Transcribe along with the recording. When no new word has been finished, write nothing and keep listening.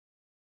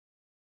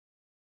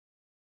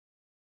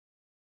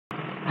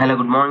Hello,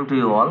 good morning to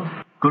you all.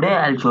 Today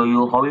I'll show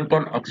you how you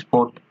can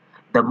export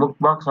the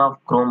bookmarks of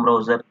Chrome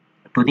browser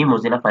to the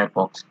Mozilla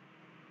Firefox.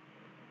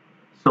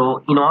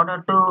 So in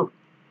order to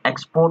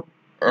export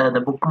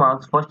the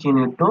bookmarks, first you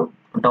need to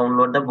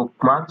download the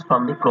bookmarks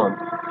from the Chrome.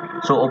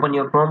 So open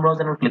your Chrome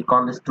browser and click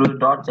on these three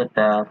dots at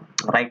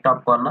right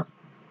top corner.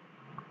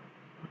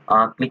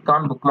 Click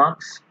on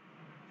bookmarks,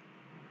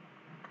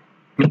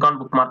 click on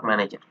bookmark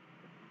manager.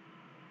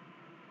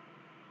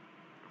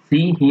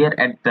 See here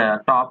at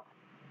the top,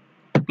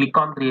 click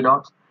on three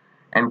dots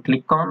and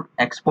click on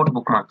export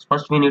bookmarks.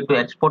 First we need to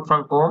export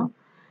from Chrome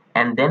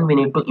and then we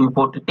need to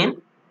import it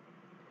in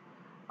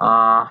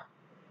uh,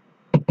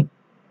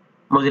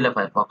 Mozilla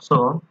Firefox.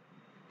 So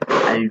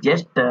I'll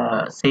just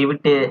save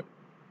it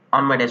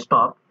on my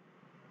desktop,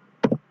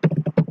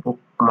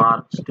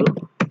 bookmarks to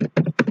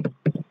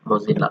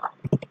Mozilla.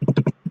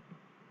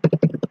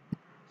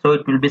 So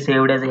it will be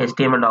saved as a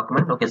HTML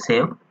document. Okay,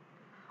 save.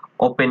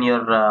 Open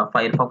your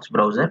Firefox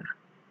browser.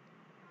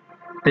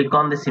 Click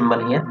on the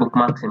symbol here,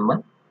 bookmark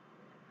symbol.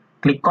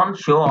 Click on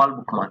show all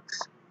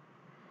bookmarks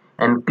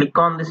and click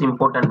on this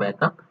import and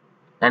backup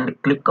and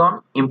click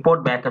on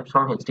import backups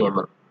from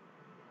HTML.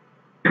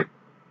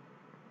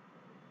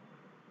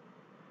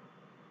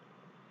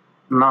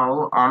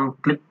 Now on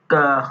click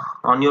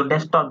on your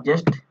desktop,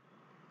 just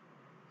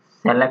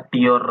select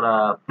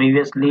your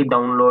previously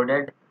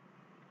downloaded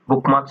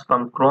bookmarks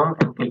from Chrome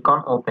and click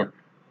on open.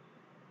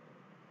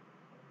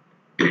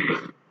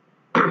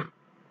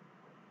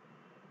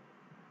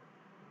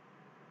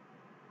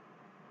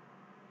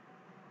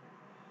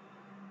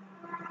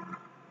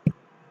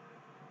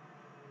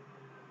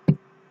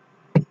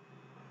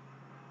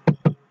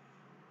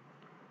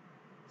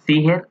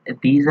 See here,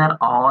 these are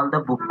all the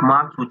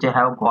bookmarks which I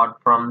have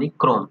got from the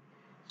Chrome.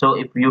 So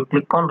if you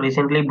click on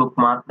recently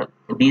bookmarked,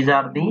 these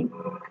are the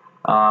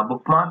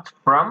bookmarks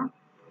from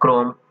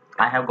Chrome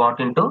I have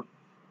got into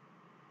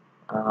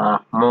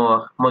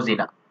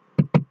Mozilla.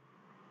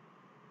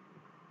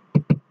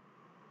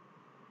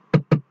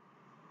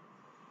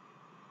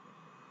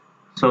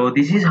 So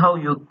this is how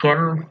you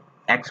can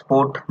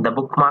export the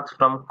bookmarks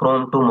from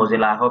Chrome to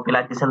Mozilla. I hope you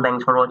like this and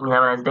thanks for watching.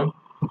 Have a nice day.